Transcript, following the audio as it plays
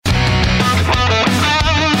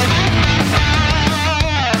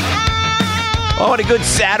Oh, and a good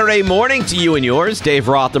Saturday morning to you and yours. Dave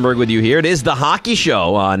Rothenberg with you here. It is the Hockey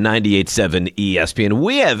Show on 98.7 ESPN.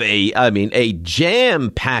 We have a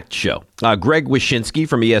jam-packed show. Greg Wyshynski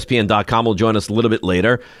from ESPN.com will join us a little bit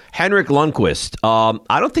later. Henrik Lundqvist,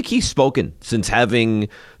 I don't think he's spoken since having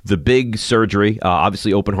the big surgery,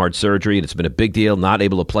 obviously open heart surgery, and it's been a big deal, not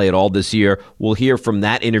able to play at all this year. We'll hear from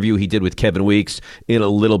that interview he did with Kevin Weeks in a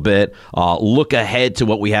little bit. Look ahead to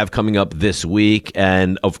what we have coming up this week,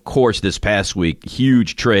 and of course this past week,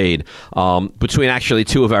 huge trade between actually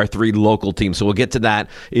two of our three local teams. So we'll get to that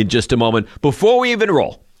in just a moment. Before we even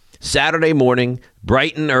roll, Saturday morning,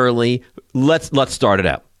 bright and early, let's start it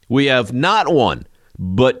out. We have not one,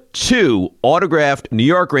 but two autographed New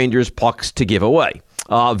York Rangers pucks to give away.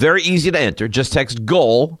 Very easy to enter. Just text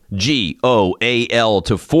GOAL, GOAL,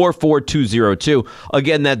 to 44202.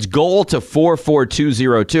 Again, that's GOAL to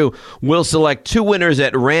 44202. We'll select two winners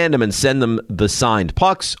at random and send them the signed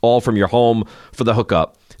pucks, all from your home for the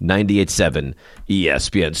hookup, 98.7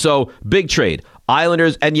 ESPN. So, big trade.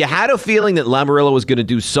 Islanders, and you had a feeling that Lamoriello was going to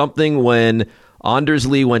do something when Anders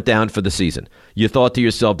Lee went down for the season. You thought to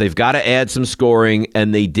yourself, they've got to add some scoring,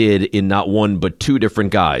 and they did in not one but two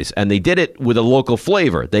different guys. And they did it with a local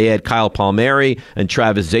flavor. They had Kyle Palmieri and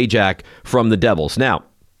Travis Zajac from the Devils. Now,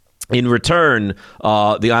 in return,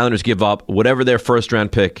 the Islanders give up whatever their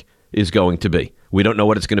first-round pick is going to be. We don't know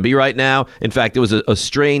what it's going to be right now. In fact, it was a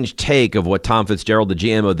strange take of what Tom Fitzgerald, the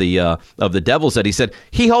GM of the Devils, said. He said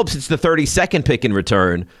he hopes it's the 32nd pick in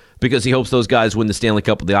return because he hopes those guys win the Stanley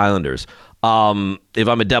Cup with the Islanders. If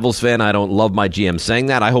I'm a Devils fan, I don't love my GM saying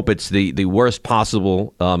that. I hope it's the worst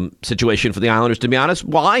possible situation for the Islanders, to be honest.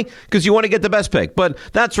 Why? Because you want to get the best pick. But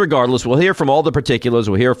that's regardless. We'll hear from all the particulars.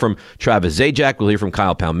 We'll hear from Travis Zajac. We'll hear from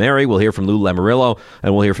Kyle Palmieri. We'll hear from Lou Lamoriello.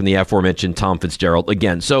 And we'll hear from the aforementioned Tom Fitzgerald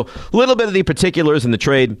again. So a little bit of the particulars in the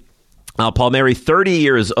trade. Palmieri, 30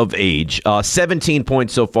 years of age, 17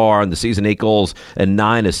 points so far in the season, 8 goals and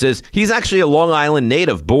 9 assists. He's actually a Long Island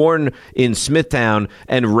native, born in Smithtown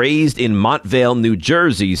and raised in Montvale, New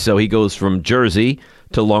Jersey. So he goes from Jersey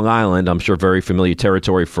to Long Island. I'm sure very familiar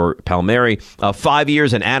territory for Palmieri. 5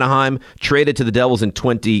 years in Anaheim, traded to the Devils in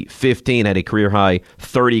 2015, had a career-high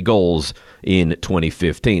 30 goals in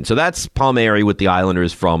 2015. So that's Palmieri with the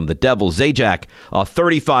Islanders from the Devils. Zajac,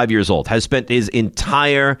 35 years old, has spent his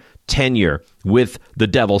entire tenure with the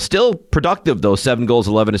Devils. Still productive, though. 7 goals,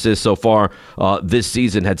 11 assists so far this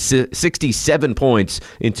season. Had 67 points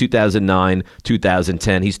in 2009,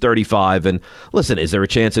 2010. He's 35. And listen, is there a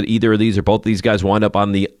chance that either of these or both of these guys wind up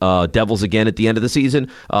on the Devils again at the end of the season?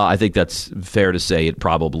 I think that's fair to say it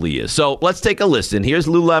probably is. So let's take a listen. Here's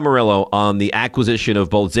Lou Lamoriello on the acquisition of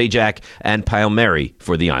both Zajac and Palmieri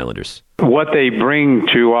for the Islanders. What they bring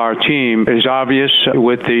to our team is obvious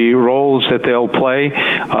with the roles that they'll play.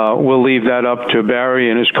 We'll leave that up to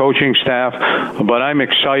Barry and his coaching staff, but I'm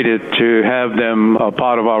excited to have them a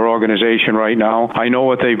part of our organization right now. I know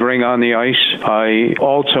what they bring on the ice. I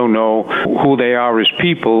also know who they are as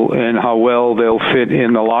people and how well they'll fit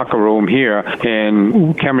in the locker room here,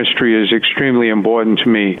 and chemistry is extremely important to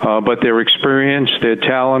me. But their experience, their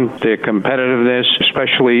talent, their competitiveness,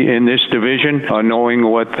 especially in this division, knowing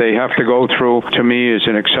what they have to go through, to me, is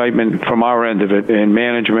an excitement from our end of it in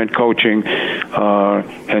management, coaching,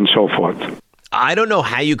 and so forth. I don't know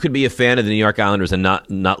how you could be a fan of the New York Islanders and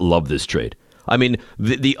not love this trade. I mean,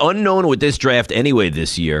 the unknown with this draft anyway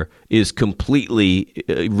this year is completely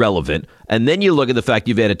irrelevant. And then you look at the fact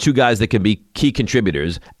you've added two guys that can be key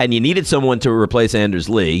contributors, and you needed someone to replace Anders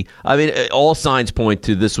Lee. I mean, all signs point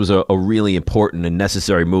to this was a really important and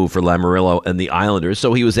necessary move for Lamoriello and the Islanders.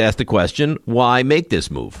 So he was asked the question, why make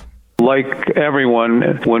this move? Like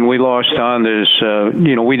everyone, when we lost Anders,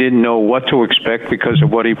 we didn't know what to expect because of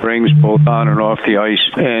what he brings both on and off the ice.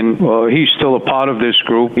 And he's still a part of this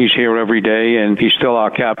group. He's here every day, and he's still our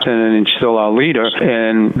captain, and he's still our leader.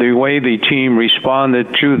 And the way the team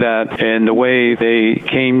responded to that and the way they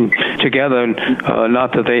came together,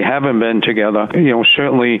 not that they haven't been together,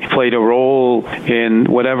 certainly played a role in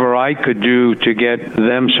whatever I could do to get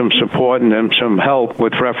them some support and them some help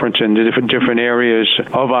with reference in different areas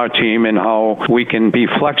of our team and how we can be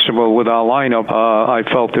flexible with our lineup. I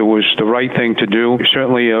felt it was the right thing to do.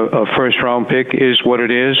 Certainly a first-round pick is what it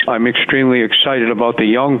is. I'm extremely excited about the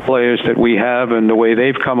young players that we have and the way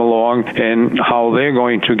they've come along and how they're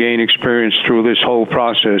going to gain experience through this whole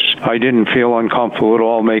process. I didn't feel uncomfortable at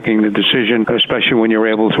all making the decision, especially when you're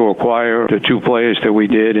able to acquire the two players that we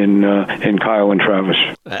did in Kyle and Travis.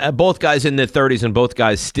 Both guys in their 30s and both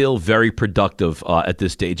guys still very productive at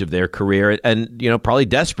this stage of their career and probably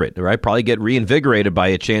desperate. Right, probably get reinvigorated by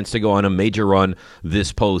a chance to go on a major run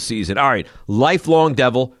this postseason. All right, lifelong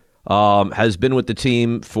Devil, has been with the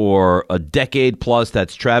team for a decade plus.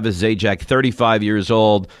 That's Travis Zajac, 35 years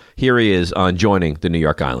old. Here he is on joining the New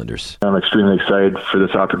York Islanders. I'm extremely excited for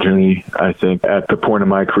this opportunity. I think at the point of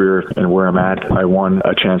my career and where I'm at, I won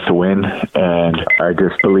a chance to win, and I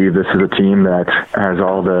just believe this is a team that has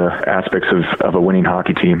all the aspects of a winning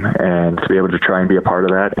hockey team, and to be able to try and be a part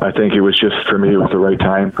of that, I think it was just, for me, it was the right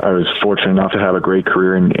time. I was fortunate enough to have a great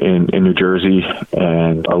career in New Jersey,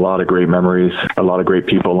 and a lot of great memories, a lot of great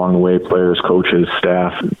people along the way, players, coaches,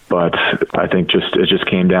 staff, but I think it just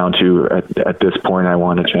came down to, at this point, I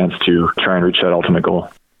wanted a chance to try and reach that ultimate goal.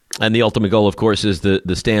 And the ultimate goal, of course, is the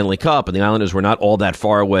Stanley Cup. And the Islanders were not all that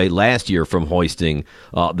far away last year from hoisting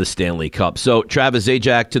the Stanley Cup. So Travis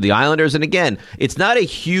Zajac to the Islanders. And again, it's not a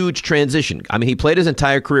huge transition. I mean, he played his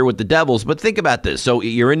entire career with the Devils. But think about this. So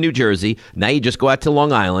you're in New Jersey. Now you just go out to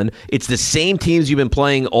Long Island. It's the same teams you've been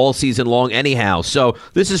playing all season long anyhow. So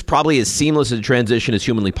this is probably as seamless a transition as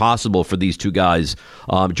humanly possible for these two guys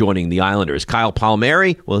joining the Islanders. Kyle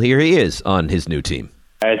Palmieri, well, here he is on his new team.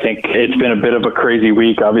 I think it's been a bit of a crazy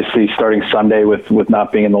week, obviously starting Sunday with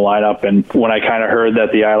not being in the lineup. And when I kind of heard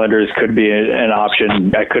that the Islanders could be an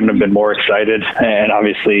option, I couldn't have been more excited. And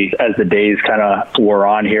obviously, as the days kind of wore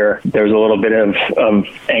on here, there was a little bit of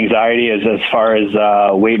anxiety as far as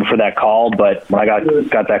waiting for that call. But when I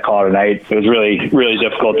got that call tonight, it was really, really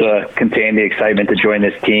difficult to contain the excitement to join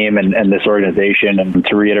this team and this organization. And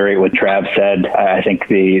to reiterate what Trav said, I think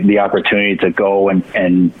the opportunity to go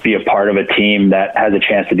and be a part of a team that has a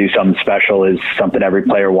chance to do something special is something every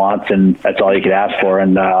player wants, and that's all you could ask for.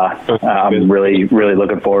 And I'm really, really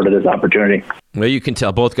looking forward to this opportunity. Well, you can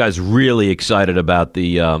tell both guys really excited about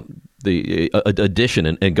the addition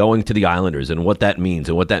and going to the Islanders and what that means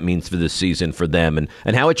for this season for them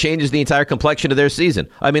and how it changes the entire complexion of their season.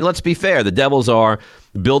 I mean, let's be fair. The Devils are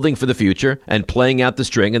building for the future and playing out the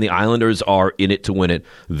string, and the Islanders are in it to win it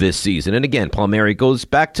this season. And again, Palmieri goes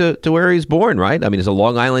back to where he's born, right? I mean, he's a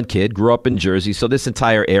Long Island kid, grew up in Jersey, so this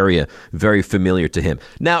entire area very familiar to him.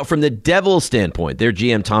 Now, from the Devils' standpoint, their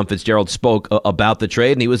GM Tom Fitzgerald spoke about the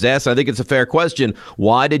trade, and he was asked, I think it's a fair question,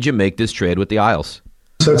 why did you make this trade with the Isles?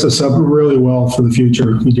 Sets us up really well for the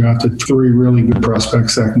future. We drafted 3 really good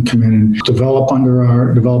prospects that can come in and develop under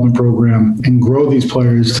our development program and grow these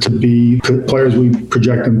players to be players we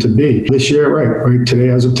project them to be. This year, right today,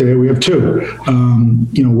 as of today, we have 2.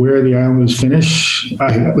 Where the Islanders finish,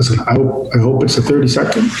 I hope it's a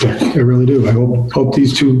 32nd pick. I really do. I hope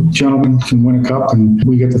these 2 gentlemen can win a cup and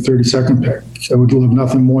we get the 32nd pick. I would love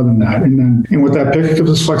nothing more than that. And with that pick, it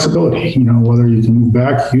gives us flexibility. Whether you can move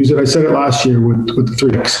back, use it. I said it last year with the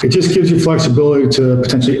 3 picks. It just gives you flexibility to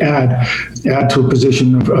potentially add to a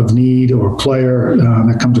position of need or player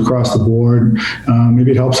that comes across the board.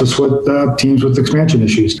 Maybe it helps us with teams with expansion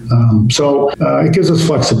issues. So it gives us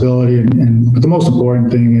flexibility. But the most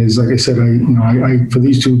important thing is, like I said, I for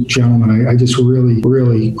these 2 gentlemen, I just really,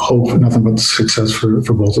 really hope for nothing but success for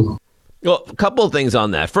both of them. Well, a couple of things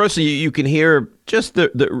on that. First, you can hear just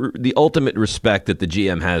the ultimate respect that the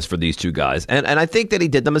GM has for these 2 guys. And I think that he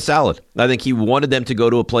did them a solid. I think he wanted them to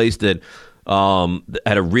go to a place that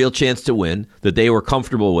had a real chance to win, that they were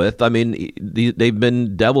comfortable with. I mean, they've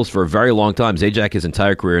been Devils for a very long time. Zajac his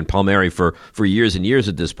entire career, and Palmieri for years and years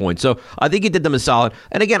at this point. So I think he did them a solid.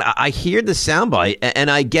 And again, I hear the soundbite,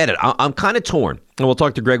 and I get it. I'm kind of torn. And we'll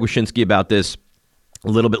talk to Greg Wyshynski about this a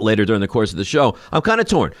little bit later during the course of the show. I'm kind of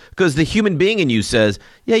torn because the human being in you says,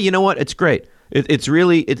 yeah, you know what? It's great. It's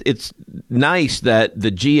really nice that the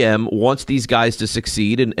GM wants these guys to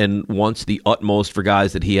succeed and wants the utmost for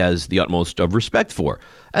guys that he has the utmost of respect for.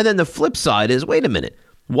 And then the flip side is, wait a minute.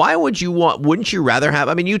 Why wouldn't you rather have,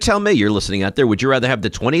 I mean, you tell me, you're listening out there, would you rather have the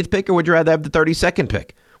 20th pick or would you rather have the 32nd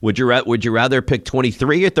pick? Would you rather pick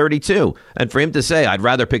 23 or 32? And for him to say, I'd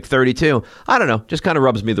rather pick 32, I don't know, just kind of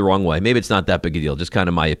rubs me the wrong way. Maybe it's not that big a deal, just kind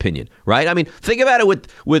of my opinion, right? I mean, think about it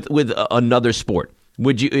with another sport.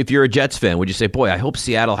 Would you, if you're a Jets fan, would you say, boy, I hope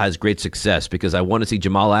Seattle has great success because I want to see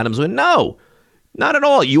Jamal Adams win? No, not at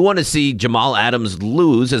all. You want to see Jamal Adams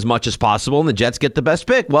lose as much as possible and the Jets get the best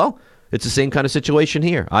pick. Well, it's the same kind of situation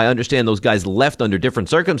here. I understand those guys left under different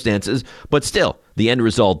circumstances, but still, the end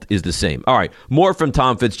result is the same. All right, more from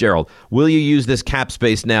Tom Fitzgerald. Will you use this cap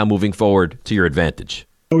space now moving forward to your advantage?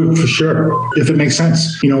 Oh, for sure, if it makes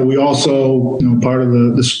sense. We also, part of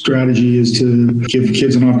the strategy is to give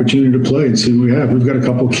kids an opportunity to play and see what we have. We've got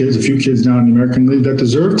a few kids now in the American League that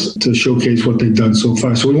deserve to showcase what they've done so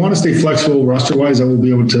far. So we want to stay flexible roster-wise. I will be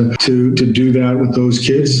able to do that with those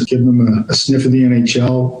kids, give them a sniff of the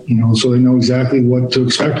NHL, so they know exactly what to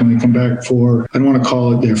expect when they come back for, I don't want to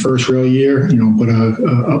call it their first real year, but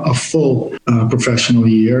a full professional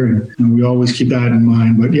year. And we always keep that in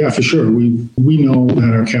mind. But yeah, for sure, we know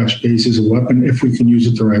that our cap space is a weapon if we can use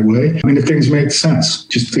it the right way. And if things make sense.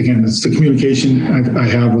 Just again, it's the communication I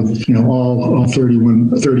have with all 30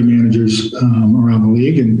 managers around the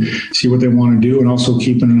league and see what they want to do, and also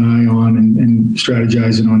keeping an eye on and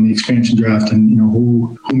strategizing on the expansion draft and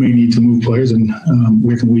who may need to move players and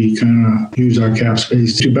where can we kind of use our cap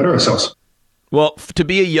space to better ourselves. Well, to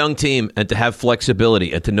be a young team and to have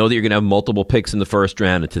flexibility and to know that you're going to have multiple picks in the first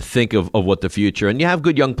round and to think of what the future, and you have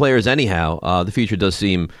good young players anyhow, the future does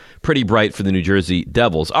seem pretty bright for the New Jersey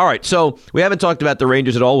Devils. All right, so we haven't talked about the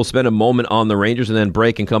Rangers at all. We'll spend a moment on the Rangers and then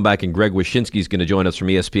break and come back, and Greg Wyshynski is going to join us from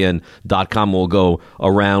ESPN.com. We'll go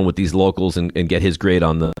around with these locals and get his grade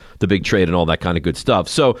on the big trade and all that kind of good stuff.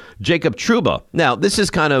 So Jacob Trouba. Now, this is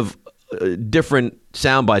kind of a different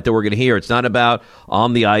soundbite that we're going to hear. It's not about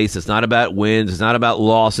on the ice. It's not about wins. It's not about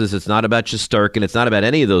losses. It's not about Shesterkin. It's not about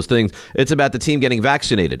any of those things. It's about the team getting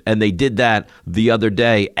vaccinated. And they did that the other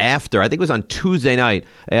day after, I think it was on Tuesday night,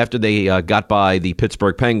 after they got by the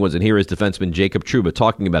Pittsburgh Penguins. And here is defenseman Jacob Trouba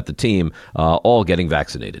talking about the team all getting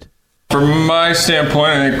vaccinated. From my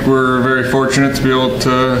standpoint, I think we're very fortunate to be able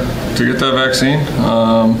to get that vaccine.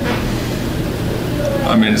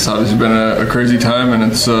 It's obviously been a crazy time,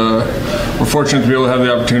 and we're fortunate to be able to have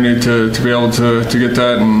the opportunity to be able to get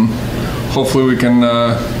that, and hopefully we can,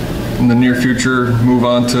 in the near future, move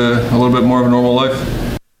on to a little bit more of a normal life.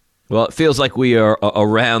 Well, it feels like we are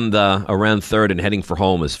around third and heading for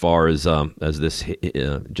home as far as this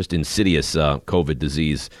just insidious COVID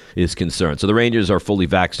disease is concerned. So the Rangers are fully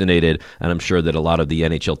vaccinated, and I'm sure that a lot of the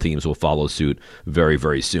NHL teams will follow suit very,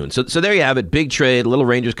 very soon. So there you have it. Big trade, a little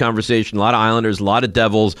Rangers conversation, a lot of Islanders, a lot of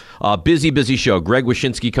Devils. Busy show. Greg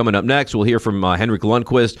Wyshynski coming up next. We'll hear from Henrik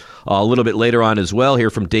Lundqvist a little bit later on as well. Hear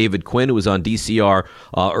from David Quinn, who was on DCR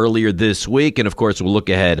earlier this week. And, of course, we'll look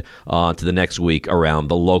ahead to the next week around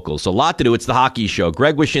the locals. So a lot to do. It's the Hockey Show.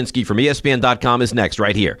 Greg Wyshynski from ESPN.com is next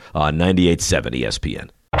right here on 98.7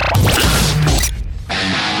 ESPN.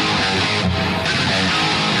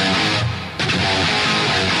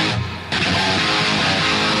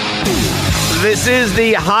 This is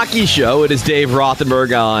the Hockey Show. It is Dave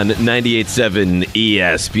Rothenberg on 98.7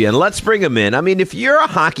 ESPN. Let's bring him in. I mean, if you're a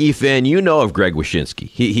hockey fan, you know of Greg Wyshynski.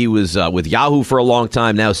 He was with Yahoo for a long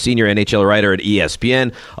time, now senior NHL writer at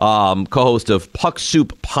ESPN, co-host of Puck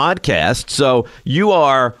Soup podcast. So you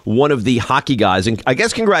are one of the hockey guys. And I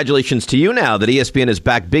guess congratulations to you now that ESPN is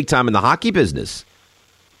back big time in the hockey business.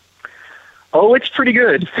 Oh, it's pretty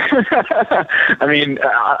good. I mean,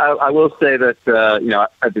 I will say that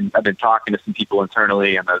I've been talking to some people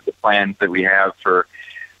internally, and the plans that we have for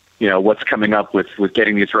what's coming up with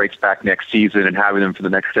getting these rights back next season and having them for the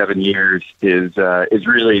next 7 years is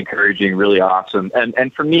really encouraging, really awesome.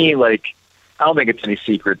 And for me, like, I don't think it's any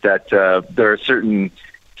secret that there are certain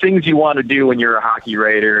things you want to do when you're a hockey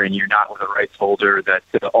writer and you're not with a rights holder that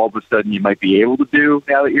all of a sudden you might be able to do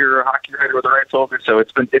now that you're a hockey writer with a rights holder. So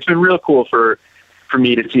it's been real cool for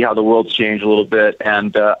me to see how the world's changed a little bit.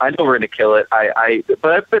 And I know we're going to kill it.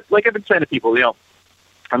 But like I've been saying to people,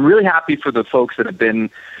 I'm really happy for the folks that have been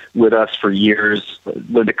with us for years,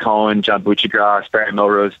 Linda Cohen, John Buccigross, Barry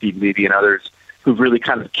Melrose, Steve Levy, and others who've really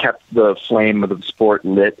kind of kept the flame of the sport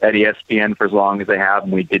lit at ESPN for as long as they have,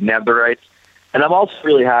 and we didn't have the rights. And I'm also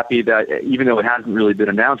really happy that, even though it hasn't really been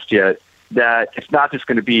announced yet, that it's not just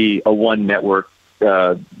going to be a one network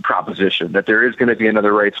proposition, that there is going to be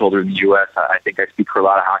another rights holder in the U.S. I think I speak for a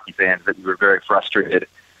lot of hockey fans that we were very frustrated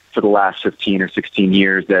for the last 15 or 16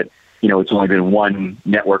 years that, it's only been one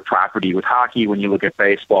network property with hockey. When you look at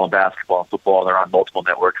baseball, basketball, and football, they're on multiple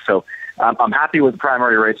networks. So I'm happy with the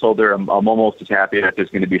primary rights holder. I'm almost as happy that there's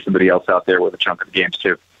going to be somebody else out there with a chunk of the games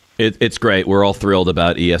too. It's great. We're all thrilled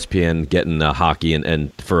about ESPN getting hockey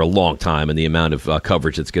and for a long time, and the amount of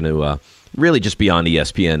coverage that's going to really just be on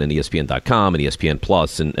ESPN and ESPN.com and ESPN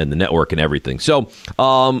Plus and the network and everything. So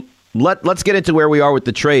let's get into where we are with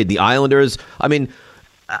the trade. The Islanders, I mean,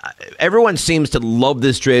 everyone seems to love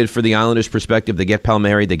this trade for the Islanders' perspective. They get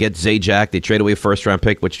Palmieri, they get Zajac, they trade away a first-round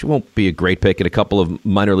pick, which won't be a great pick, and a couple of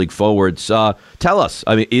minor league forwards. Tell us,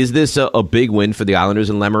 I mean, is this a big win for the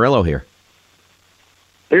Islanders and Lamoriello here?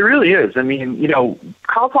 It really is. I mean,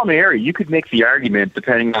 Kyle Palmieri, you could make the argument,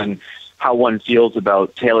 depending on how one feels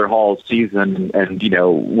about Taylor Hall's season and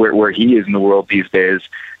where he is in the world these days,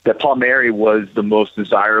 that Palmieri was the most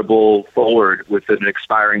desirable forward with an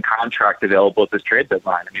expiring contract available at this trade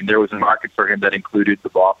deadline. I mean, there was a market for him that included the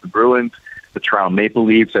Boston Bruins, the Toronto Maple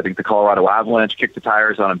Leafs. I think the Colorado Avalanche kicked the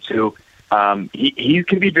tires on him too. He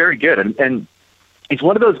can be very good. And he's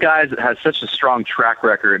one of those guys that has such a strong track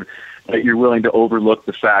record that you're willing to overlook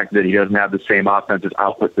the fact that he doesn't have the same offensive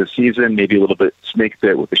output this season, maybe a little bit snake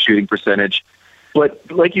bit with the shooting percentage. But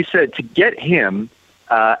like you said, to get him,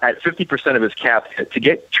 at 50% of his cap hit, to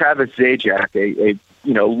get Travis Zajac, a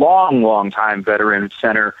long time veteran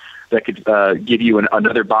center that could give you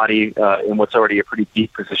another body in what's already a pretty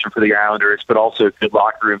deep position for the Islanders, but also a good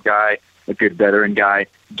locker room guy, a good veteran guy,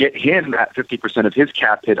 get him at 50% of his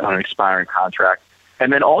cap hit on an expiring contract.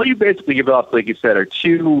 And then all you basically give up, like you said, are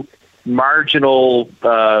two marginal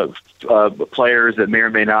players that may or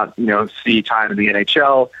may not, see time in the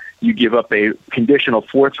NHL. You give up a conditional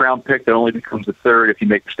 4th-round pick that only becomes a 3rd if you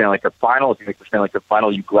make the Stanley Cup final. If you make the Stanley Cup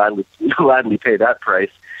final, you gladly pay that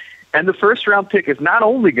price. And the 1st-round pick is not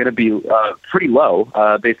only going to be pretty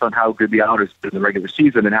low based on how good the Islanders did in the regular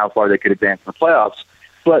season and how far they could advance in the playoffs,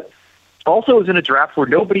 but also is in a draft where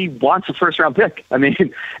nobody wants a 1st-round pick. I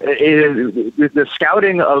mean, the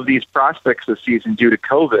scouting of these prospects this season due to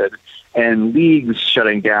COVID and leagues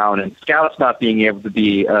shutting down and scouts not being able to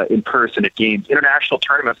be in person at games, international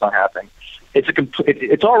tournaments not happening,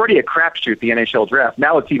 it's already a crapshoot, the NHL draft.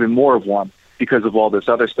 Now it's even more of one because of all this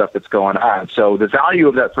other stuff that's going on. So the value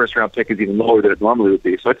of that 1st-round pick is even lower than it normally would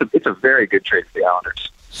be. So it's a very good trade for the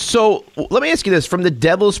Islanders. So let me ask you this. From the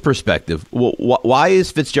Devils' perspective, why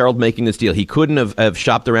is Fitzgerald making this deal? He couldn't have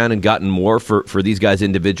shopped around and gotten more for these guys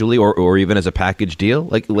individually or even as a package deal?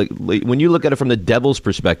 Like when you look at it from the Devils'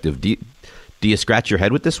 perspective, do you scratch your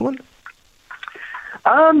head with this one?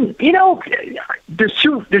 There's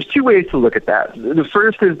two ways to look at that. The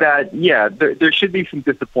first is that, there should be some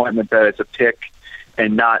disappointment that it's a pick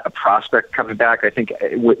and not a prospect coming back. I think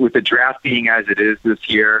with the draft being as it is this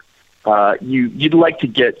year, you'd like to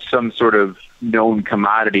get some sort of known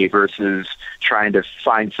commodity versus trying to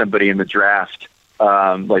find somebody in the draft,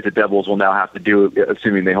 like the Devils will now have to do,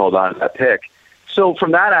 assuming they hold on to that pick. So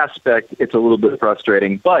from that aspect, it's a little bit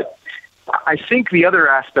frustrating. But I think the other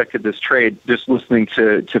aspect of this trade, just listening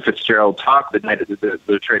to Fitzgerald talk the night that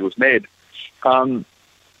the trade was made, I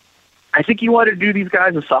think you want to do these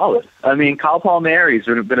guys a solid. I mean, Kyle Palmieri's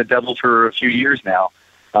been a Devil for a few years now.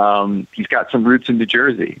 He's got some roots in New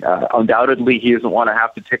Jersey. Undoubtedly, he doesn't want to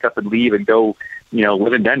have to pick up and leave and go,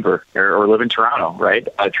 live in Denver or live in Toronto, right?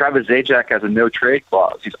 Travis Zajac has a no-trade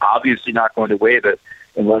clause. He's obviously not going to waive it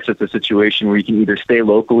unless it's a situation where he can either stay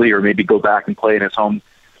locally or maybe go back and play in his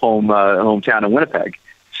hometown in Winnipeg.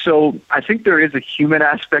 So I think there is a human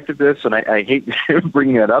aspect of this, and I hate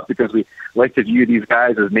bringing that up because we like to view these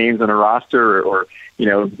guys as names on a roster or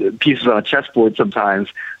pieces on a chessboard sometimes.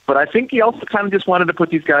 But I think he also kind of just wanted to put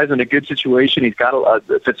these guys in a good situation. He's got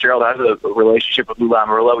Fitzgerald has a relationship with Lou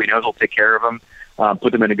Lamoriello. He knows he'll take care of him,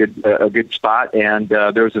 put them in a good spot, and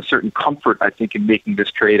there was a certain comfort, I think, in making this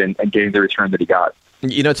trade and getting the return that he got.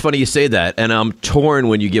 It's funny you say that, and I'm torn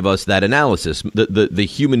when you give us that analysis. The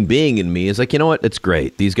human being in me is like, you know what? It's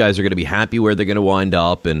great. These guys are going to be happy where they're going to wind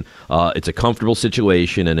up, and it's a comfortable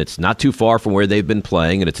situation, and it's not too far from where they've been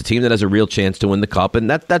playing, and it's a team that has a real chance to win the cup, and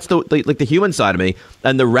that's the human side of me.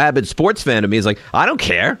 And the rabid sports fan of me is like, I don't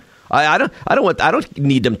care. I don't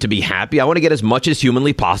need them to be happy. I want to get as much as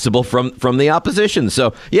humanly possible from the opposition.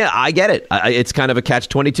 So yeah, I get it. It's kind of a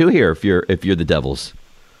catch-22 here if you're the Devils.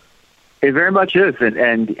 It very much is,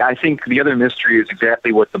 and I think the other mystery is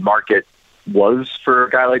exactly what the market was for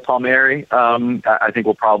a guy like Palmieri. I think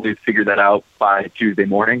we'll probably figure that out by Tuesday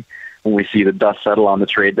morning when we see the dust settle on the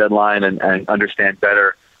trade deadline and understand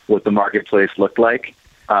better what the marketplace looked like.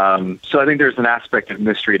 So I think there's an aspect of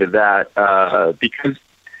mystery to that because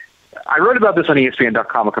I wrote about this on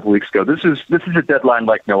ESPN.com a couple weeks ago. This is a deadline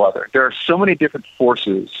like no other. There are so many different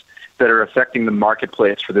forces that are affecting the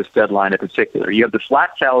marketplace for this deadline in particular. You have the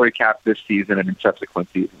flat salary cap this season and in subsequent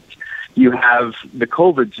seasons. You have the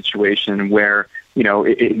COVID situation where,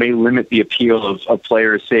 it may limit the appeal of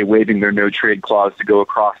players, say, waiving their no-trade clause to go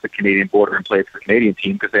across the Canadian border and play for the Canadian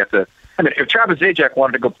team because they have to. I mean, if Travis Zajac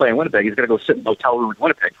wanted to go play in Winnipeg, he's going to go sit in a hotel room in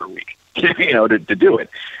Winnipeg for a week, to do it.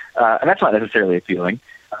 And that's not necessarily appealing.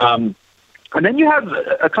 And then you have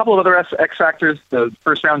a couple of other X factors, the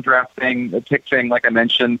first-round draft thing, the pick thing, like I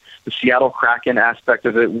mentioned, the Seattle Kraken aspect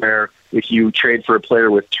of it, where if you trade for a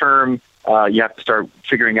player with term, you have to start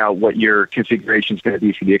figuring out what your configuration is going to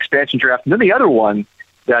be for the expansion draft. And then the other one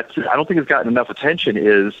that I don't think has gotten enough attention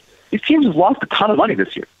is these teams have lost a ton of money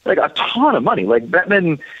this year, like a ton of money. Like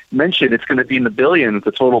Bettman mentioned, it's going to be in the billions,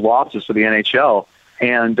 the total losses for the NHL.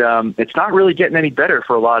 And it's not really getting any better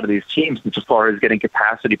for a lot of these teams as far as getting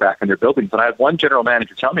capacity back in their buildings. And I had one general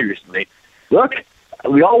manager tell me recently, look,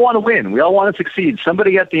 we all want to win. We all want to succeed.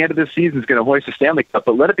 Somebody at the end of the season is going to hoist a Stanley Cup,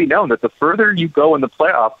 but let it be known that the further you go in the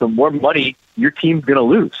playoffs, the more money your team's going to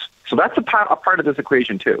lose. So that's a part of this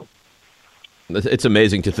equation, too. It's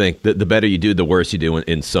amazing to think that the better you do, the worse you do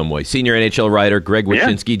in some way. Senior NHL writer Greg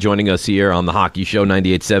Wyshynski joining us here on the Hockey Show,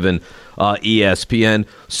 98.7 ESPN.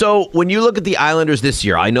 So when you look at the Islanders this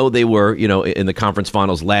year, I know they were, in the conference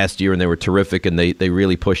finals last year, and they were terrific, and they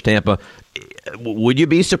really pushed Tampa. Would you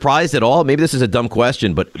be surprised at all? Maybe this is a dumb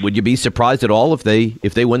question, but would you be surprised at all if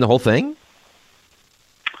they win the whole thing?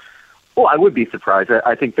 Well, I would be surprised.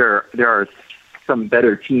 I think there are some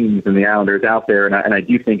better teams than the Islanders out there, and I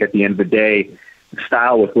do think at the end of the day, the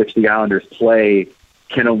style with which the Islanders play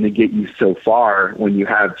can only get you so far when you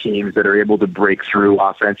have teams that are able to break through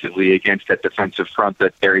offensively against that defensive front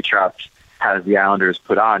that Barry Trotz has the Islanders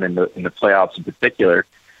put on in the playoffs in particular.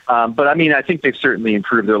 But I mean, I think they've certainly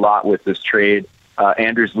improved their lot with this trade.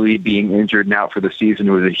 Anders Lee being injured and out for the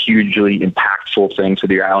season was a hugely impactful thing for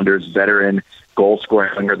the Islanders. Veteran goal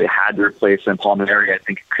scoring winger, they had to replace him. Palmieri, I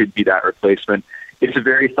think, could be that replacement. It's a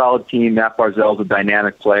very solid team. Matt Barzal is a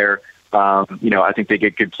dynamic player. I think they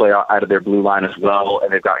get good play out of their blue line as well,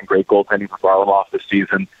 and they've gotten great goaltending for Varlamov this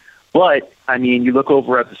season. But, I mean, you look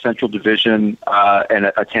over at the Central Division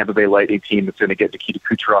and a Tampa Bay Lightning team that's going to get Nikita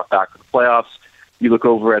Kucherov back for the playoffs. You look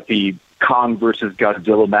over at the Kong versus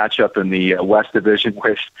Godzilla matchup in the West Division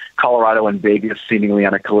with Colorado and Vegas seemingly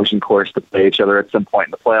on a collision course to play each other at some point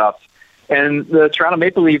in the playoffs. And the Toronto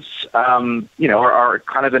Maple Leafs, are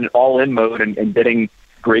kind of in all-in mode and getting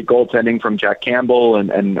great goaltending from Jack Campbell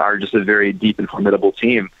and are just a very deep and formidable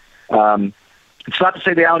team. It's not to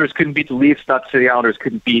say the Islanders couldn't beat the Leafs, not to say the Islanders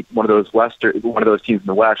couldn't beat one of those teams in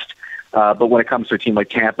the West. But when it comes to a team like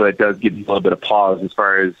Tampa, it does give you a little bit of pause as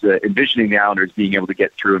far as envisioning the Islanders being able to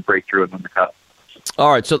get through and break through and win the Cup.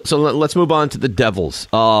 All right, so let's move on to the Devils.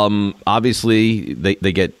 Obviously,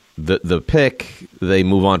 they get the pick. They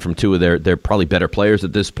move on from two of their probably better players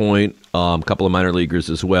at this point, a couple of minor leaguers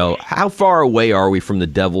as well. How far away are we from the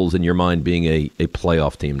Devils, in your mind, being a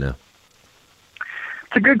playoff team now?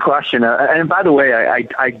 It's a good question. And by the way,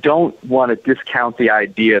 I don't want to discount the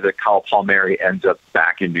idea that Kyle Palmieri ends up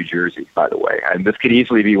back in New Jersey, by the way. And this could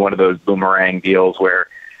easily be one of those boomerang deals where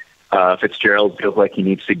Fitzgerald feels like he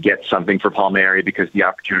needs to get something for Palmieri because the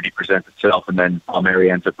opportunity presents itself, and then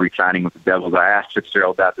Palmieri ends up re-signing with the Devils. I asked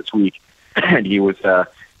Fitzgerald that this week, and he was,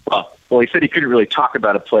 he said he couldn't really talk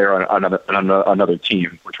about a player on another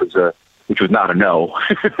team, which was not a no.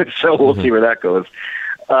 So we'll see where that goes.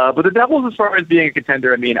 But the Devils, as far as being a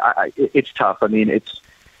contender, I mean, it's tough. I mean,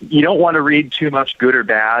 you don't want to read too much good or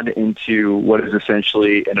bad into what is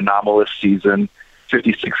essentially an anomalous season.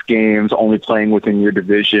 56 games, only playing within your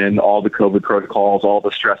division, all the COVID protocols, all the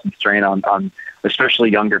stress and strain on especially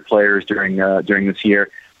younger players during this year.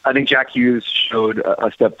 I think Jack Hughes showed a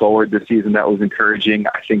step forward this season that was encouraging.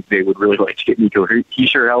 I think they would really like to get Nico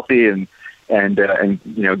Hischier healthy and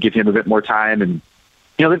give him a bit more time. And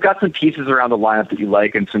they've got some pieces around the lineup that you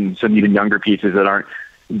like, and some even younger pieces that aren't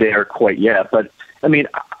there quite yet. But I mean,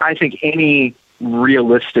 I think any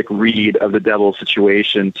realistic read of the Devils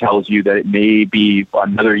situation tells you that it may be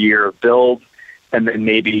another year of build, and then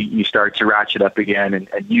maybe you start to ratchet up again and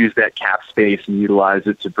use that cap space and utilize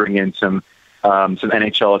it to bring in some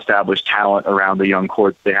NHL established talent around the young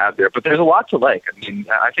core that they have there. But there's a lot to like. I mean,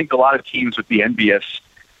 I think a lot of teams would be envious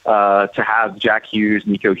to have Jack Hughes,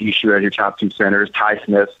 Nico Hischier as your top two centers, Ty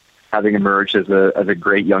Smith having emerged as a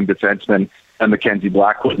great young defenseman, and Mackenzie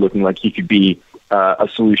Blackwood looking like he could be a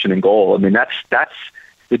solution in goal. I mean, that's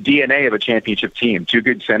the DNA of a championship team. Two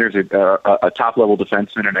good centers, a top-level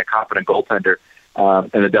defenseman, and a competent goaltender.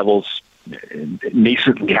 And the Devils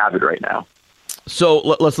nascently have it right now. So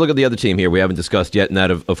let's look at the other team here we haven't discussed yet, and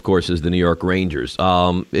that, of course, is the New York Rangers.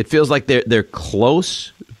 It feels like they're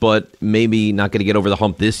close, but maybe not going to get over the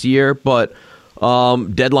hump this year. But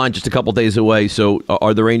deadline just a couple days away. So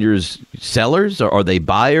are the Rangers sellers, or are they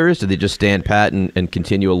buyers? Do they just stand pat and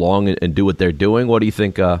continue along and do what they're doing? What do you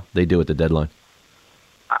think they do at the deadline?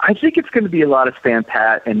 I think it's going to be a lot of stand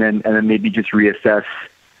pat, and then maybe just reassess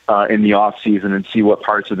in the off season and see what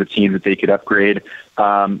parts of the team that they could upgrade.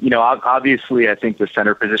 Obviously, I think the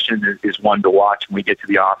center position is one to watch when we get to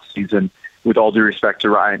the off season. With all due respect to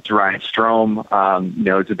Ryan Strome,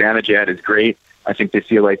 Zibanejad is great. I think they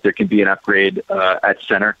feel like there can be an upgrade at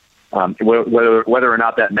center. Whether or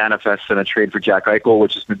not that manifests in a trade for Jack Eichel,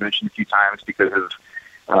 which has been mentioned a few times because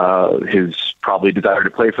of his probably desire to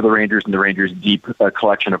play for the Rangers and the Rangers' deep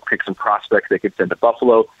collection of picks and prospects they could send to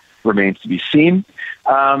Buffalo, remains to be seen.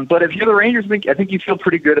 But if you're the Rangers, I think you feel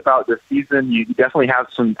pretty good about this season. You definitely have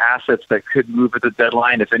some assets that could move at the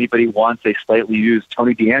deadline. If anybody wants a slightly used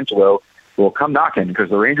Tony DeAngelo, well, come knocking, because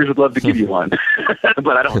the Rangers would love to give you one.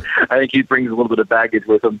 But I think he brings a little bit of baggage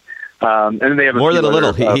with him. And then they have more than a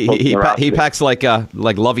little. He He packs like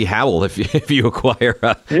Lovey Howell if you acquire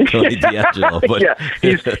Tony DeAngelo. But yeah,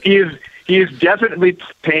 he is definitely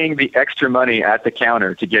paying the extra money at the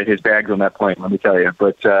counter to get his bags on that plane. Let me tell you.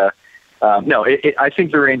 But no, I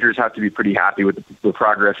think the Rangers have to be pretty happy with the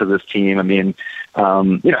progress of this team. I mean,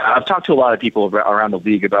 I've talked to a lot of people around the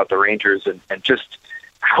league about the Rangers and just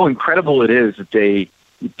how incredible it is that they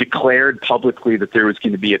declared publicly that there was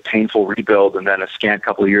going to be a painful rebuild, and then a scant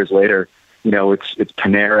couple of years later, it's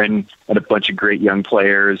Panarin and a bunch of great young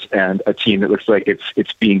players and a team that looks like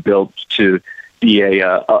it's being built to be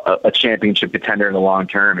a championship contender in the long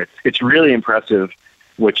term. It's really impressive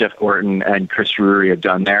what Jeff Gorton and Chris Drury have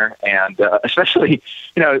done there, and especially,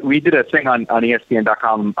 we did a thing on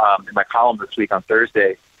ESPN.com in my column this week on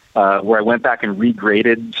Thursday, where I went back and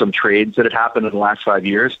regraded some trades that had happened in the last 5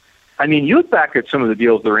 years. I mean, you look back at some of the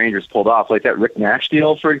deals the Rangers pulled off, like that Rick Nash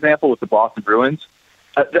deal, for example, with the Boston Bruins.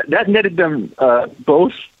 That netted them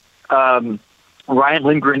both Ryan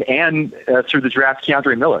Lindgren and through the draft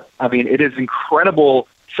Keandre Miller. I mean, it is incredible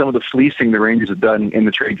some of the fleecing the Rangers have done in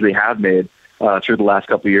the trades they have made through the last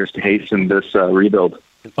couple of years to hasten this rebuild.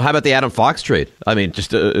 Well, how about the Adam Fox trade? I mean,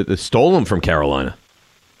 just stole him from Carolina.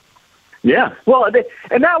 Yeah, well,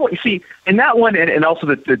 and that one, you see, in that one, and also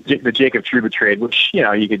the Jacob Trouba trade, which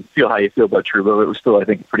you can feel how you feel about Trouba, it was still, I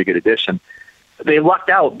think, a pretty good addition. They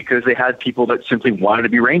lucked out because they had people that simply wanted to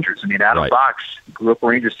be Rangers. I mean, Adam Fox grew up a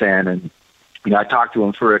Rangers fan, and I talked to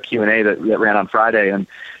him for a Q&A that ran on Friday, and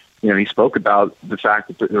he spoke about the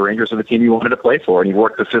fact that the Rangers are the team he wanted to play for, and he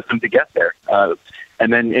worked the system to get there.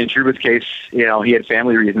 And then in Trouba's case, he had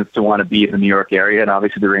family reasons to want to be in the New York area, and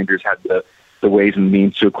obviously the Rangers had the ways and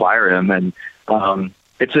means to acquire him, and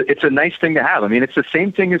it's a nice thing to have. I mean, it's the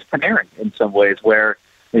same thing as Panarin in some ways, where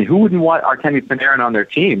who wouldn't want Artemi Panarin on their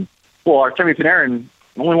team? Well, Artemi Panarin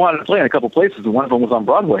only wanted to play in a couple places, and one of them was on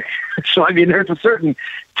Broadway. So, I mean, there's a certain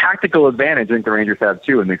tactical advantage I think the Rangers have,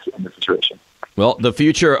 too, in this situation. Well, the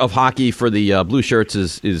future of hockey for the Blue Shirts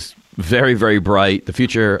is very, very bright. The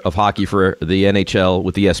future of hockey for the NHL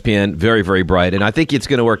with ESPN, very, very bright. And I think it's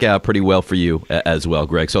going to work out pretty well for you as well,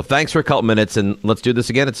 Greg. So thanks for a couple minutes, and let's do this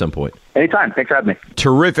again at some point. Anytime. Thanks for having me.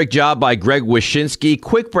 Terrific job by Greg Wyshynski.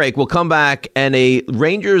 Quick break. We'll come back, and a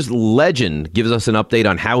Rangers legend gives us an update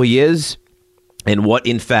on how he is and what,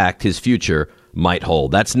 in fact, his future might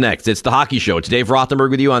hold. That's next. It's The Hockey Show. It's Dave Rothenberg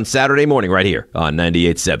with you on Saturday morning right here on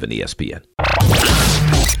 98.7 ESPN.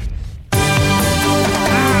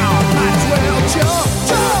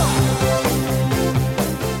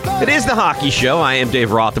 It is The Hockey Show. I am Dave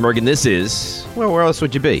Rothenberg, and this is, well, where else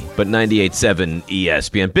would you be but 98.7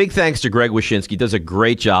 ESPN. Big thanks to Greg Wyshynski. Does a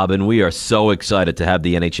great job, and we are so excited to have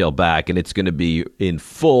the NHL back, and it's going to be in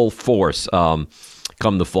full force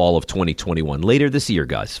come the fall of 2021. Later this year,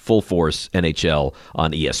 guys, full force NHL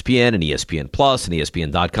on ESPN and ESPN Plus and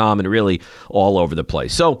ESPN.com and really all over the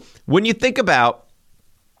place. So when you think about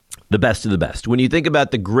the best of the best, when you think about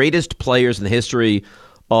the greatest players in the history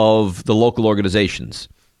of the local organizations,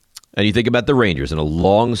 and you think about the Rangers and a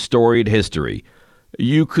long storied history,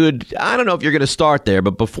 you could, I don't know if you're going to start there,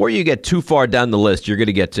 but before you get too far down the list, you're going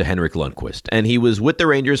to get to Henrik Lundqvist. And he was with the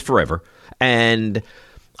Rangers forever. And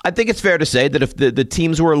I think it's fair to say that if the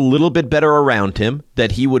teams were a little bit better around him,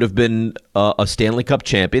 that he would have been a Stanley Cup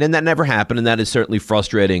champion. And that never happened. And that is certainly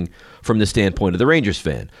frustrating from the standpoint of the Rangers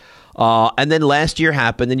fan. And then last year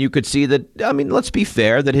happened, and you could see that, I mean, let's be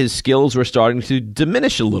fair, that his skills were starting to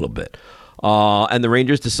diminish a little bit. And the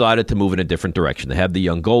Rangers decided to move in a different direction. They have the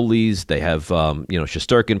young goalies. They have,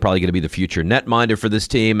 Shesterkin probably going to be the future netminder for this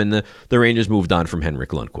team. And the Rangers moved on from Henrik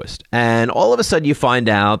Lundqvist. And all of a sudden you find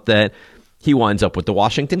out that he winds up with the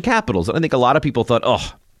Washington Capitals. And I think a lot of people thought,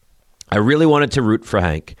 I really wanted to root for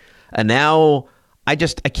Hank. And now I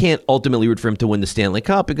can't ultimately root for him to win the Stanley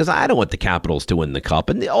Cup because I don't want the Capitals to win the Cup.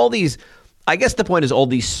 And all these, I guess the point is all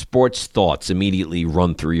these sports thoughts immediately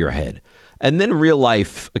run through your head. And then real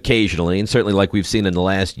life occasionally, and certainly like we've seen in the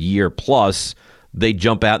last year plus, they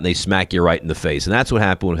jump out and they smack you right in the face. And that's what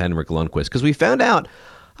happened with Henrik Lundqvist. Because we found out,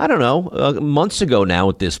 I don't know, months ago now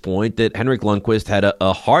at this point, that Henrik Lundqvist had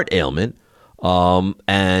a heart ailment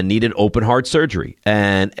and needed open heart surgery.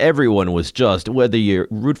 And everyone was just, whether you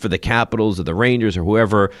root for the Capitals or the Rangers or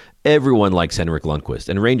whoever, everyone likes Henrik Lundqvist.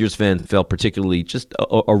 And Rangers fans felt particularly just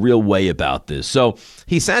a real way about this. So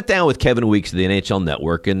he sat down with Kevin Weeks of the NHL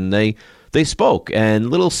Network, and they spoke, and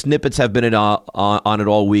little snippets have been on it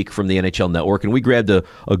all week from the NHL Network, and we grabbed a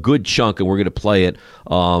good chunk, and we're going to play it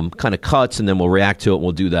kind of cuts, and then we'll react to it, and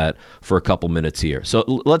we'll do that for a couple minutes here. So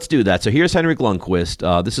let's do that. So here's Henrik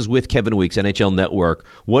Lundqvist. This is with Kevin Weeks, NHL Network.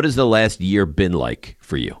 What has the last year been like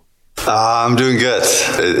for you? I'm doing good.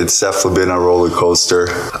 It's definitely been a roller coaster.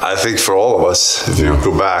 I think for all of us, if you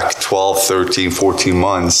go back 12, 13, 14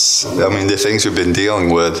 months, I mean, the things we've been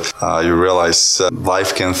dealing with, you realize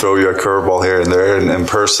life can throw you a curveball here and there. And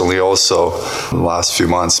personally also, the last few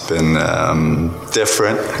months been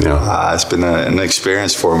different. It's been an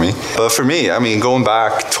experience for me. But for me, I mean, going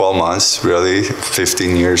back 12 months, really,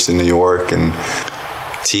 15 years in New York, and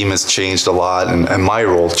team has changed a lot, and my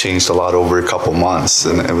role changed a lot over a couple months,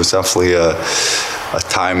 and it was definitely a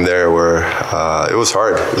time there where it was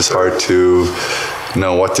hard. It was hard to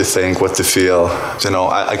know what to think, what to feel.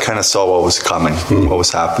 I kind of saw what was coming, what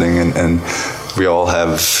was happening, and we all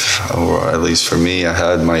have, or at least for me, I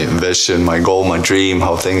had my vision, my goal, my dream,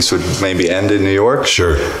 how things would maybe end in New York.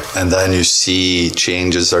 Sure. And then you see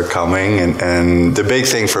changes are coming, and the big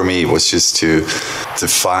thing for me was just to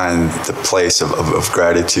find the place of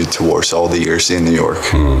gratitude towards all the years in New York.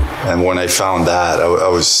 And when I found that, I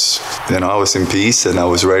was in peace, and I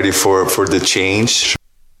was ready for the change.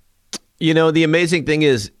 The amazing thing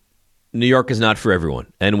is, New York is not for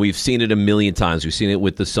everyone, and we've seen it a million times. We've seen it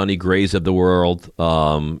with the Sonny Grays of the world.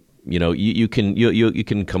 You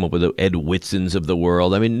can come up with the Ed Whitsons of the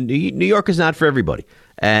world. I mean, New York is not for everybody,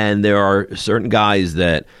 and there are certain guys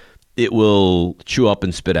that it will chew up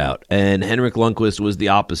and spit out. And Henrik Lundqvist was the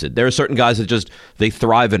opposite. There are certain guys that they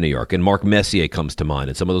thrive in New York, and Mark Messier comes to mind,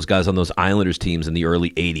 and some of those guys on those Islanders teams in the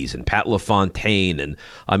early 80s, and Pat LaFontaine, and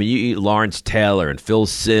Lawrence Taylor, and Phil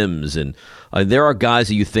Simms, and there are guys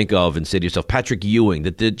that you think of and say to yourself, Patrick Ewing,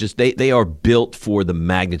 that they are built for the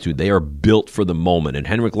magnitude. They are built for the moment. And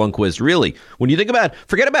Henrik Lundqvist, really, when you think about,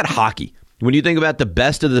 forget about hockey, when you think about the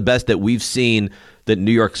best of the best that we've seen that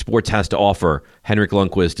New York sports has to offer, Henrik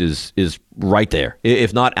Lundqvist is right there.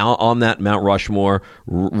 If not on that Mount Rushmore,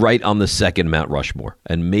 right on the second Mount Rushmore,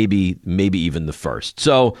 and maybe even the first.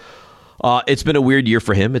 So it's been a weird year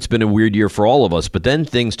for him. It's been a weird year for all of us. But then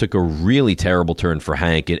things took a really terrible turn for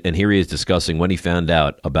Hank, and here he is discussing when he found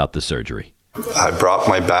out about the surgery. I brought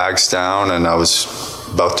my bags down, and I was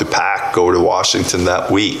about to pack, go to Washington that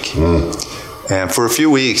week. And for a few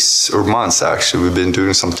weeks or months, actually, we've been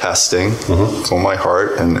doing some testing on my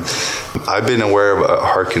heart. And I've been aware of a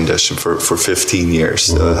heart condition for 15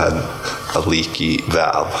 years. I had a leaky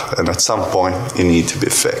valve. And at some point, it needed to be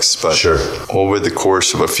fixed. But over the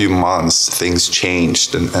course of a few months, things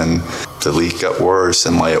changed. And the leak got worse.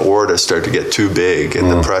 And my aorta started to get too big. And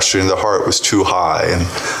the pressure in the heart was too high.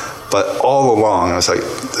 But all along, I was like,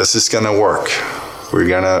 this is going to work. We're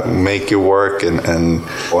going to make it work. And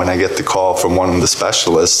when I get the call from one of the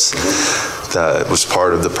specialists that was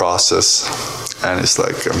part of the process, and it's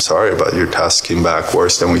like, I'm sorry, but your test came back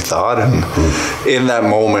worse than we thought. And in that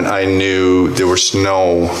moment, I knew there was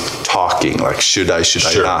no talking, like, should I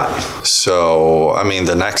not? So, I mean,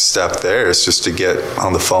 the next step there is just to get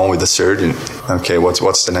on the phone with the surgeon. Okay,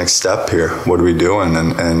 what's the next step here? What are we doing?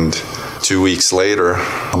 And 2 weeks later,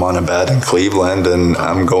 I'm on a bed in Cleveland, and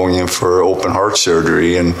I'm going in for open heart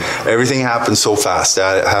surgery, and everything happened so fast.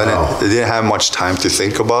 I didn't have much time to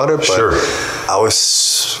think about it, but I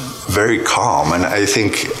was very calm. And I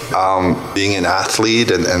think being an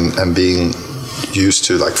athlete and being used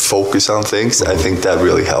to focus on things, I think that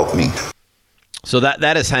really helped me. So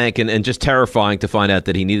that is Hank, and just terrifying to find out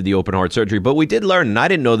that he needed the open heart surgery. But we did learn, and I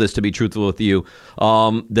didn't know this, to be truthful with you,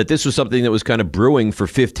 that this was something that was kind of brewing for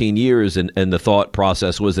 15 years, and the thought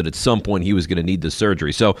process was that at some point he was going to need the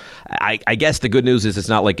surgery. So I guess the good news is it's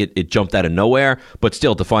not like it jumped out of nowhere, but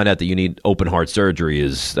still to find out that you need open heart surgery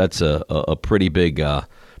that's a pretty big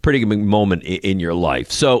moment in your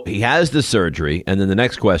life. So he has the surgery, and then the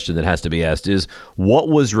next question that has to be asked is, what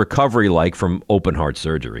was recovery like from open heart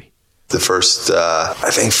surgery? The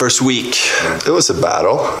first week, it was a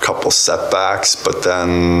battle, a couple setbacks, but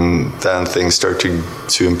then things started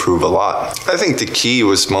to improve a lot. I think the key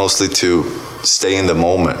was mostly to stay in the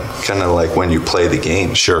moment, kind of like when you play the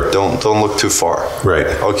game. Sure. Don't look too far. Right.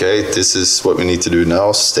 Okay, this is what we need to do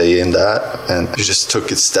now, stay in that. And you just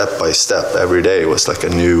took it step by step. Every day was like a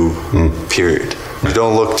new period. You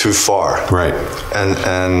don't look too far. Right.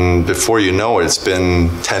 And before you know it, it's been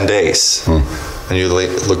 10 days. And you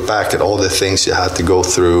look back at all the things you had to go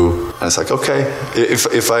through, and it's like, okay,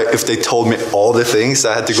 if they told me all the things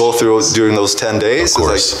I had to go through during those 10 days, it's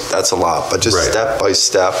like, that's a lot. But just step by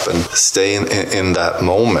step and stay in that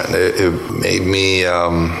moment, it made me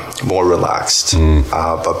more relaxed.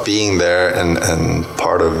 But being there and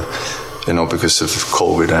part of because of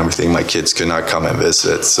COVID and everything, my kids could not come and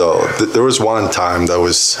visit. So there was one time that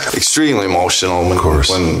was extremely emotional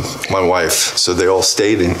when my wife, so they all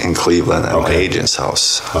stayed in Cleveland at my agent's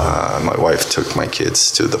house. My wife took my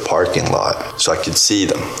kids to the parking lot so I could see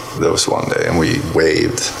them. There was one day, and we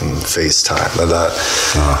waved and FaceTime. And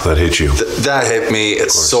that hit you. That hit me.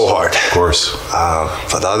 It's so hard. Of course.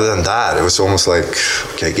 But other than that, it was almost like,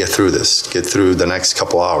 okay, get through this. Get through the next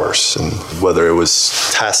couple hours. And whether it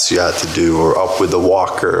was tests you had to do or up with the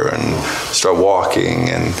walker and start walking,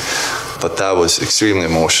 but that was extremely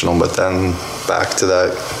emotional. But then back to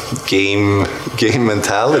that game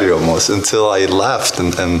mentality almost until I left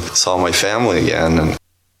and saw my family again. And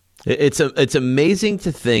it's amazing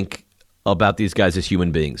to think about these guys as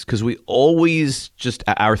human beings, because we always just,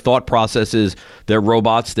 our thought process is they're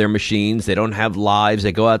robots, they're machines, they don't have lives,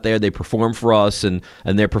 they go out there, they perform for us, and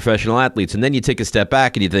they're professional athletes. And then you take a step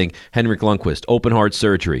back and you think, Henrik Lundqvist, open heart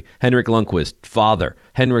surgery, Henrik Lundqvist, father,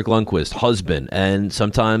 Henrik Lundqvist, husband, and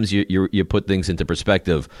sometimes you put things into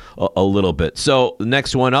perspective a little bit. So the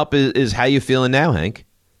next one up is how you feeling now, Hank?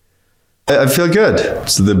 I feel good.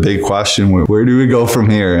 It's the big question. Where do we go from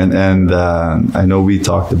here? And I know we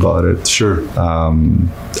talked about it. Sure.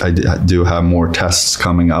 I do have more tests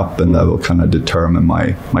coming up, and that will kind of determine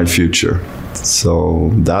my future.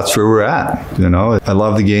 So that's where we're at. I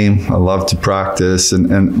love the game. I love to practice.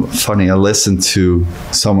 And funny, I listened to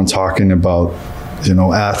someone talking about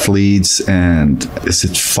athletes and is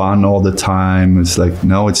it fun all the time? It's like,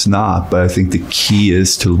 no, it's not. But I think the key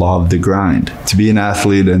is to love the grind. To be an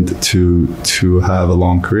athlete and to have a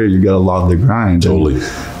long career, you got to love the grind. Totally. And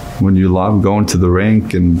when you love going to the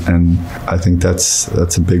rink, and I think that's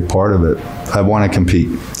a big part of it. I want to compete.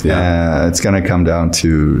 Yeah. It's going to come down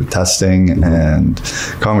to testing and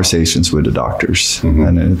conversations with the doctors.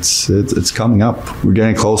 And it's coming up. We're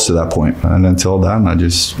getting close to that point. And until then, I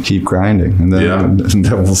just keep grinding, and then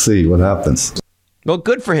we'll see what happens. Well,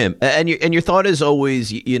 good for him. And your thought is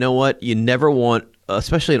always, you know what? You never want,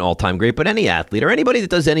 especially an all-time great, but any athlete or anybody that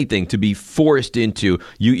does anything, to be forced into,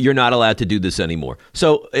 you're not allowed to do this anymore.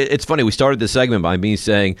 So it's funny, we started this segment by me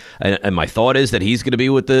saying, and my thought is that he's going to be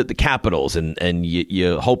with the Capitals, and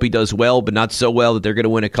you hope he does well, but not so well that they're going to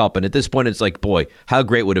win a cup. And at this point, it's like, boy, how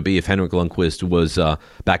great would it be if Henrik Lundqvist was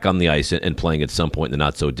back on the ice and playing at some point in the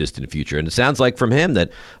not-so-distant future. And it sounds like from him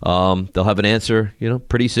that they'll have an answer,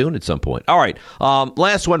 pretty soon at some point. All right,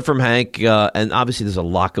 last one from Hank, and obviously there's a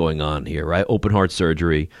lot going on here, right? Open heart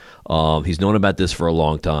surgery. He's known about this for a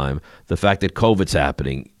long time. The fact that COVID's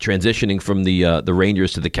happening, transitioning from the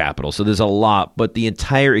Rangers to the Capitals. So there's a lot, but the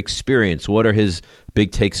entire experience, what are his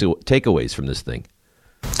big takeaways from this thing?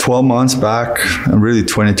 12 months back, and really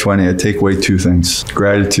 2020, I take away two things: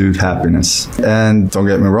 gratitude, happiness. And don't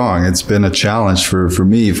get me wrong, it's been a challenge for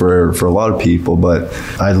me, for a lot of people, but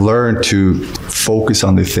I learned to focus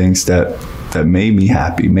on the things that made me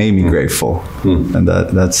happy, made me grateful. And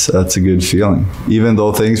that's a good feeling. Even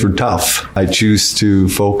though things were tough, I choose to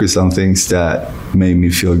focus on things that made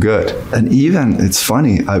me feel good. And even, it's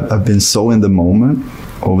funny, I've been so in the moment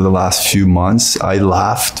over the last few months. I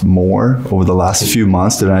laughed more over the last few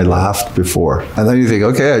months than I laughed before. And then you think,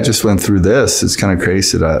 okay, I just went through this. It's kind of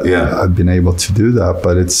crazy that I've been able to do that.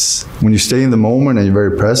 But it's, when you stay in the moment and you're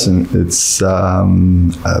very present, it's,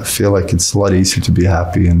 I feel like it's a lot easier to be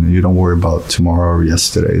happy, and you don't worry about tomorrow or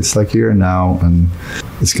yesterday. It's like here and now, and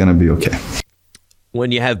it's going to be okay.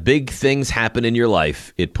 When you have big things happen in your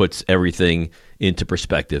life, it puts everything into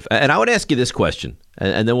perspective. And I would ask you this question,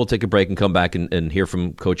 and then we'll take a break and come back and hear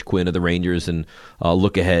from Coach Quinn of the Rangers and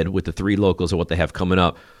look ahead with the three locals and what they have coming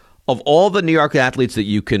up. Of all the New York athletes that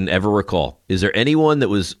you can ever recall, is there anyone that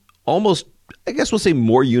was almost, I guess we'll say,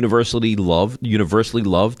 more universally loved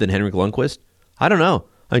than Henrik Lundqvist? I don't know.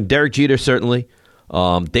 I mean, Derek Jeter, certainly.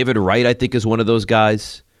 David Wright, I think, is one of those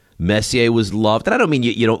guys. Messier was loved. And I don't mean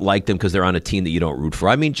you don't like them because they're on a team that you don't root for.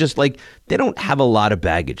 I mean, just like, they don't have a lot of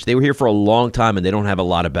baggage. They were here for a long time, and they don't have a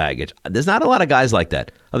lot of baggage. There's not a lot of guys like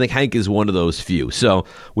that. I think Hank is one of those few. So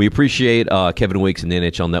we appreciate Kevin Weeks and the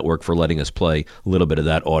NHL Network for letting us play a little bit of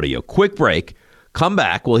that audio. Quick break. Come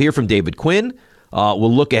back. We'll hear from David Quinn.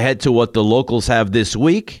 We'll look ahead to what the locals have this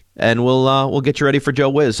week, and we'll get you ready for Joe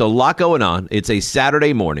Wiz. So a lot going on. It's a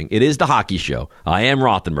Saturday morning. It is the Hockey Show. I am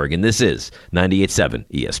Rothenberg, and this is 98.7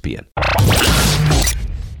 ESPN.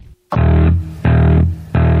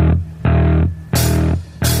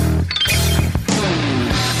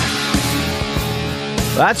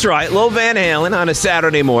 That's right, Lo Van Halen on a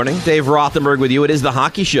Saturday morning. Dave Rothenberg with you. It is the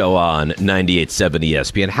Hockey Show on 98.7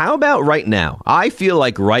 ESPN. How about right now? I feel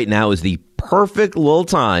like right now is the perfect little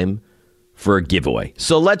time for a giveaway.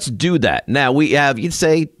 So let's do that. Now, we have, you'd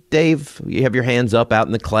say, Dave, you have your hands up out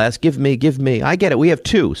in the class. Give me. I get it. We have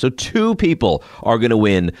 2. So 2 people are going to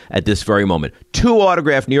win at this very moment. 2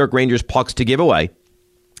 autographed New York Rangers pucks to give away.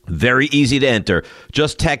 Very easy to enter.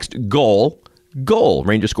 Just text GOAL. GOAL.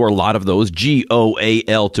 Rangers score a lot of those.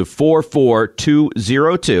 GOAL to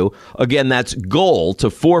 44202. Again, that's GOAL to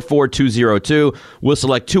 44202. We'll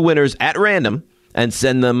select 2 winners at random and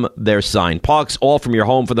send them their signed pucks, all from your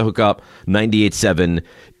home for the hookup, 98.7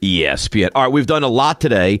 ESPN. All right, we've done a lot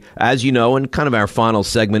today. As you know, in kind of our final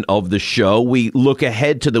segment of the show, we look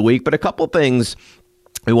ahead to the week, but a couple things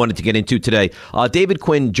we wanted to get into today. David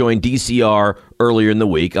Quinn joined DCR earlier in the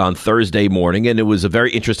week on Thursday morning, and it was a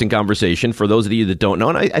very interesting conversation. For those of you that don't know,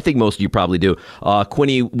 and I think most of you probably do,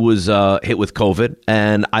 Quinny was hit with COVID,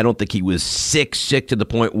 and I don't think he was sick to the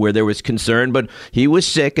point where there was concern, but he was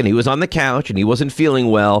sick, and he was on the couch, and he wasn't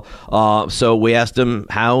feeling well. So we asked him,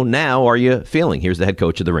 how now are you feeling? Here's the head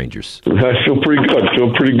coach of the Rangers. I feel pretty good.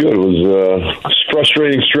 It was a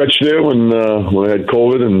frustrating stretch there when I had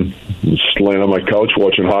COVID and just laying on my couch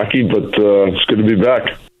watching hockey, but it's good to be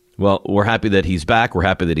back. Well, we're happy that he's back. We're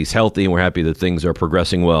happy that he's healthy, and we're happy that things are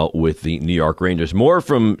progressing well with the New York Rangers. More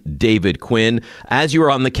from David Quinn. As you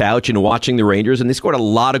were on the couch and watching the Rangers, and they scored a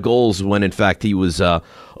lot of goals when, in fact, he was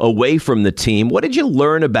away from the team. What did you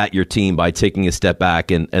learn about your team by taking a step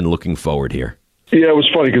back and looking forward here? Yeah, it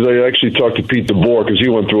was funny because I actually talked to Pete DeBoer because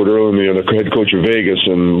he went through it early, the head coach of Vegas,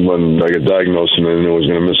 and when I got diagnosed and I knew I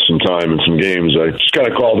was going to miss some time and some games, I just kind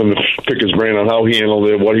of called him to pick his brain on how he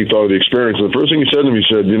handled it, what he thought of the experience. And the first thing he said to me, he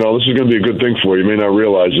said, this is going to be a good thing for you. You may not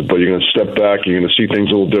realize it, but you're going to step back. You're going to see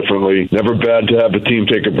things a little differently. Never bad to have a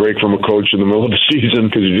team take a break from a coach in the middle of the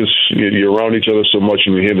season because you're around each other so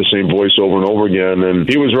much and you hear the same voice over and over again. And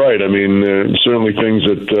he was right. I mean, certainly things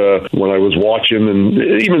that when I was watching, and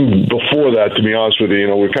even before that, to be honest with you,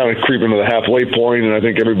 we're kind of creeping to the halfway point, and I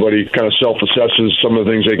think everybody kind of self-assesses some of the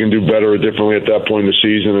things they can do better or differently at that point in the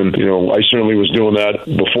season. And, I certainly was doing that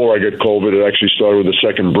before I got COVID. It actually started with the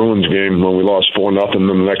second Bruins game when we lost 4-0. Then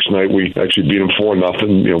the next night we actually beat them 4-0,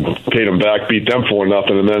 paid them back, beat them 4-0.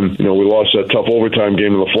 And then, we lost that tough overtime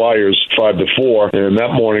game to the Flyers 5-4. And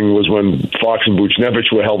that morning was when Fox and Buchnevich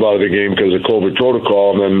were held out of the game because of COVID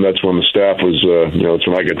protocol. And then that's when the staff was, that's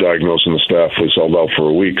when I got diagnosed and the staff was held out for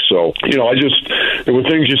a week. So, there were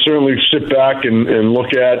things you certainly sit back and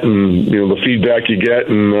look at, and the feedback you get,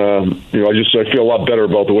 and I feel a lot better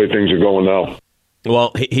about the way things are going now.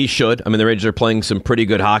 Well, he should. I mean, the Rangers are playing some pretty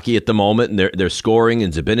good hockey at the moment, and they're scoring,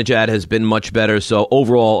 and Zibanejad has been much better. So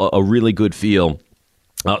overall, a really good feel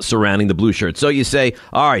surrounding the blue shirts. So you say,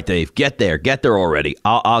 all right, Dave, get there already.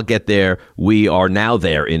 I'll get there. We are now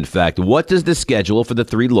there, in fact. What does the schedule for the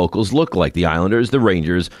 3 locals look like? The Islanders, the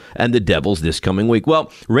Rangers, and the Devils this coming week.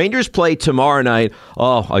 Well, Rangers play tomorrow night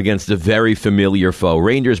against a very familiar foe.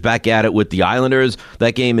 Rangers back at it with the Islanders.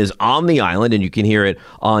 That game is on the island, and you can hear it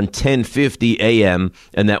on 10:50 a.m.,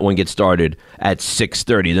 and that one gets started at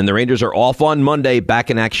 6:30. Then the Rangers are off on Monday,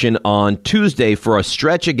 back in action on Tuesday for a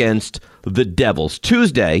stretch against the Devils.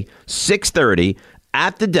 Tuesday, 6:30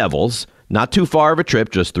 at the Devils. Not too far of a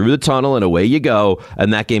trip, just through the tunnel and away you go.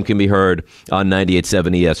 And that game can be heard on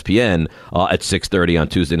 98.7 ESPN at 6:30 on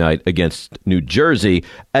Tuesday night against New Jersey.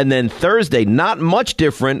 And then Thursday, not much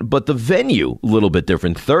different, but the venue a little bit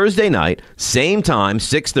different. Thursday night, same time,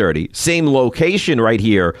 6:30, same location right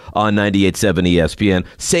here on 98.7 ESPN.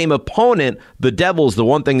 Same opponent, the Devils. The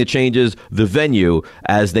one thing that changes, the venue,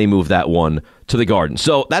 as they move that one to the Garden.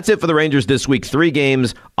 So that's it for the Rangers this week. 3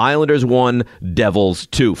 games, Islanders 1, Devils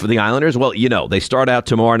 2. For the Islanders, well, they start out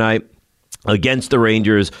tomorrow night against the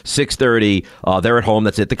Rangers, 6:30. They're at home.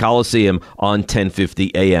 That's at the Coliseum on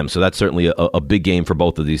 10:50 a.m. So that's certainly a big game for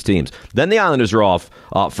both of these teams. Then the Islanders are off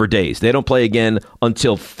for days. They don't play again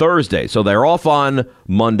until Thursday. So they're off on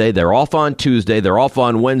Monday. They're off on Tuesday. They're off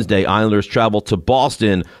on Wednesday. Islanders travel to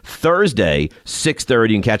Boston Thursday,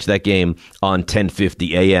 6:30. You can catch that game on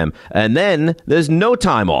 10:50 a.m. And then there's no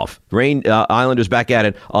time off. Islanders back at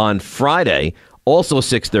it on Friday. Also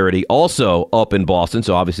 6:30, also up in Boston.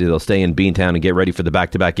 So obviously they'll stay in Beantown and get ready for the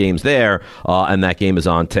back-to-back games there. And that game is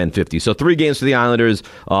on 10:50. So 3 games for the Islanders,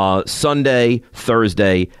 Sunday,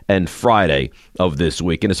 Thursday, and Friday of this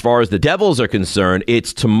week. And as far as the Devils are concerned,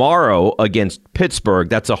 it's tomorrow against Pittsburgh.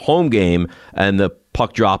 That's a home game, and the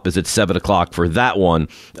puck drop is at 7 o'clock for that one.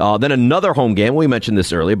 Then another home game. We mentioned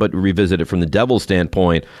this earlier, but revisit it from the Devils'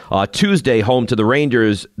 standpoint. Tuesday, home to the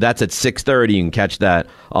Rangers. That's at 6:30. You can catch that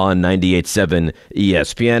on 98.7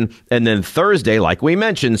 ESPN. And then Thursday, like we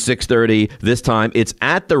mentioned, 6:30. This time, it's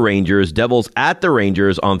at the Rangers. Devils at the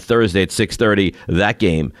Rangers on Thursday at 6:30. That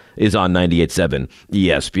game is on 98.7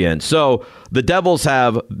 ESPN. So the Devils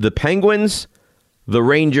have the Penguins, the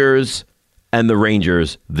Rangers, and the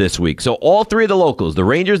Rangers this week. So all three of the locals, the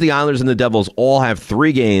Rangers, the Islanders, and the Devils, all have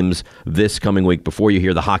 3 games this coming week before you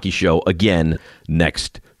hear the hockey show again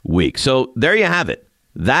next week. So there you have it.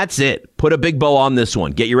 That's it. Put a big bow on this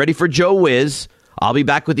one. Get you ready for Joe Wiz. I'll be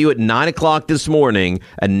back with you at 9 o'clock this morning,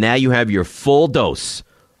 and now you have your full dose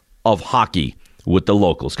of hockey with the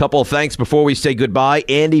locals. Couple of thanks before we say goodbye.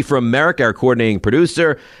 Andy from Merrick, our coordinating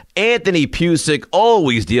producer. Anthony Pusick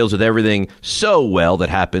always deals with everything so well that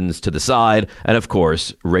happens to the side. And, of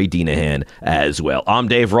course, Ray Dinahan as well. I'm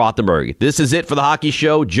Dave Rothenberg. This is it for the hockey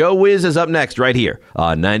show. Joe Wiz is up next right here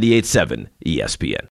on 98.7 ESPN.